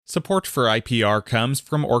Support for IPR comes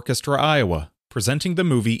from Orchestra Iowa, presenting the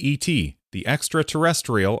movie E.T., the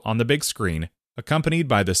extraterrestrial on the big screen, accompanied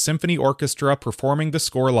by the Symphony Orchestra performing the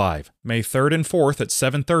score live, May 3rd and 4th at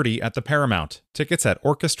 7:30 at the Paramount. Tickets at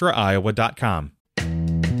orchestraiowa.com.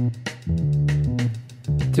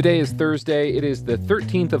 Today is Thursday. It is the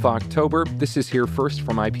 13th of October. This is Here First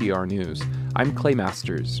from IPR News. I'm Clay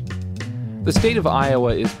Masters. The state of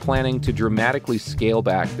Iowa is planning to dramatically scale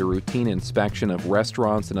back the routine inspection of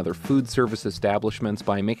restaurants and other food service establishments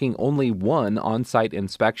by making only one on-site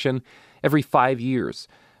inspection every 5 years.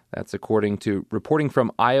 That's according to reporting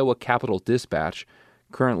from Iowa Capital Dispatch.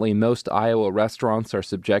 Currently, most Iowa restaurants are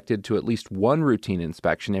subjected to at least one routine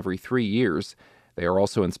inspection every 3 years. They are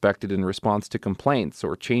also inspected in response to complaints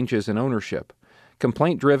or changes in ownership.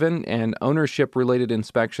 Complaint-driven and ownership-related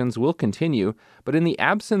inspections will continue, but in the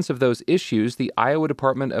absence of those issues, the Iowa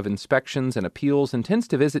Department of Inspections and Appeals intends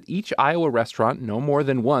to visit each Iowa restaurant no more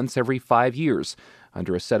than once every 5 years,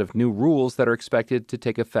 under a set of new rules that are expected to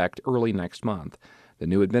take effect early next month. The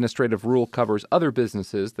new administrative rule covers other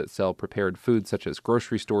businesses that sell prepared foods, such as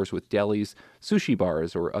grocery stores with delis, sushi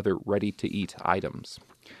bars, or other ready-to-eat items.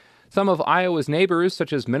 Some of Iowa's neighbors,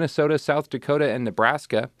 such as Minnesota, South Dakota, and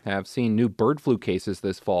Nebraska, have seen new bird flu cases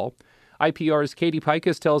this fall. IPR's Katie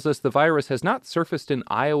Pikus tells us the virus has not surfaced in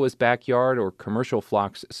Iowa's backyard or commercial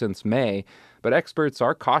flocks since May, but experts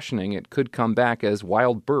are cautioning it could come back as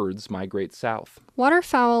wild birds migrate south.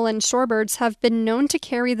 Waterfowl and shorebirds have been known to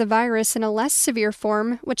carry the virus in a less severe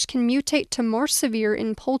form, which can mutate to more severe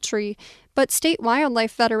in poultry. But state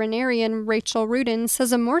wildlife veterinarian Rachel Rudin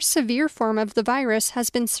says a more severe form of the virus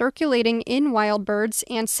has been circulating in wild birds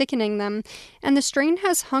and sickening them, and the strain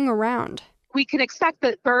has hung around. We can expect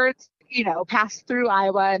that birds, pass through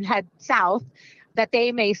Iowa and head south, that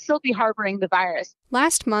they may still be harboring the virus.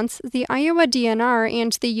 Last month, the Iowa DNR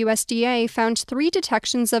and the USDA found 3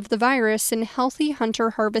 detections of the virus in healthy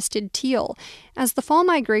hunter-harvested teal. As the fall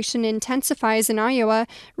migration intensifies in Iowa,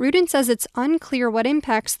 Rudin says it's unclear what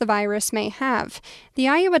impacts the virus may have. The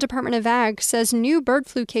Iowa Department of Ag says new bird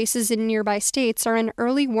flu cases in nearby states are an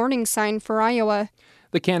early warning sign for Iowa.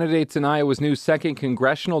 The candidates in Iowa's new 2nd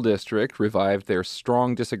Congressional District revived their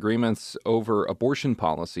strong disagreements over abortion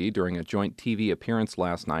policy during a joint TV appearance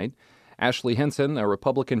last night. Ashley Hinson, a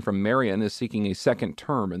Republican from Marion, is seeking a second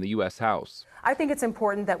term in the U.S. House. I think it's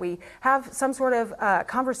important that we have some sort of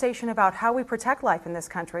conversation about how we protect life in this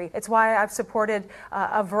country. It's why I've supported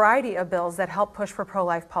a variety of bills that help push for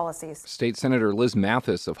pro-life policies. State Senator Liz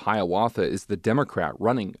Mathis of Hiawatha is the Democrat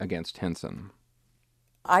running against Hinson.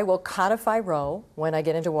 I will codify Roe when I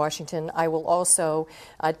get into Washington. I will also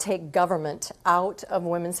take government out of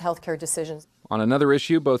women's health care decisions. On another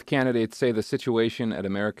issue, both candidates say the situation at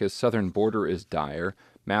America's southern border is dire.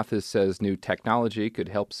 Mathis says new technology could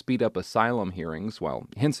help speed up asylum hearings, while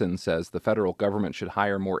Hinson says the federal government should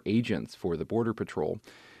hire more agents for the Border Patrol.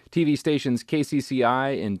 TV stations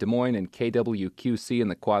KCCI in Des Moines and KWQC in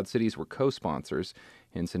the Quad Cities were co-sponsors.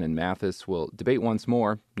 Hinson and Mathis will debate once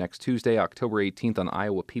more next Tuesday, October 18th on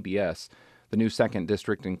Iowa PBS. The new 2nd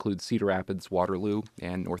District includes Cedar Rapids, Waterloo,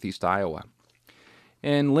 and Northeast Iowa.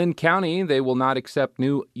 In Linn County, they will not accept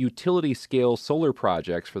new utility-scale solar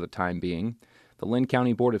projects for the time being. The Linn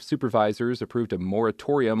County Board of Supervisors approved a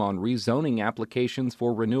moratorium on rezoning applications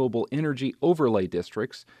for renewable energy overlay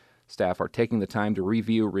districts. Staff are taking the time to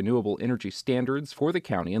review renewable energy standards for the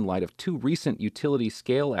county in light of 2 recent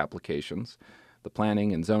utility-scale applications. The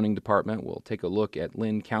Planning and Zoning Department will take a look at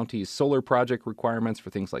Linn County's solar project requirements for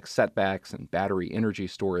things like setbacks and battery energy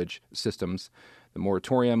storage systems. The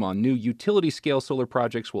moratorium on new utility-scale solar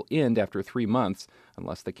projects will end after 3 months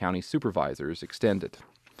unless the county supervisors extend it.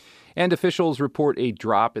 And officials report a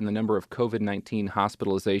drop in the number of COVID-19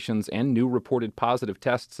 hospitalizations and new reported positive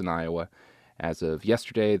tests in Iowa. As of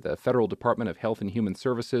yesterday, the Federal Department of Health and Human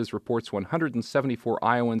Services reports 174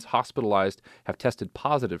 Iowans hospitalized have tested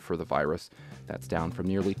positive for the virus. That's down from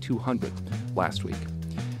nearly 200 last week.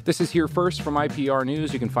 This is Here First from IPR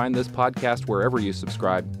News. You can find this podcast wherever you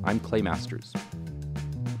subscribe. I'm Clay Masters.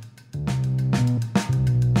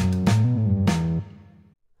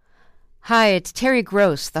 Hi, it's Terry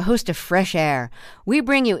Gross, the host of Fresh Air. We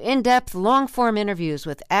bring you in-depth, long-form interviews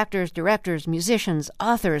with actors, directors, musicians,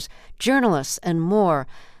 authors, journalists, and more.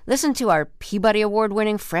 Listen to our Peabody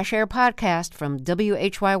Award-winning Fresh Air podcast from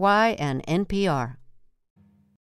WHYY and NPR.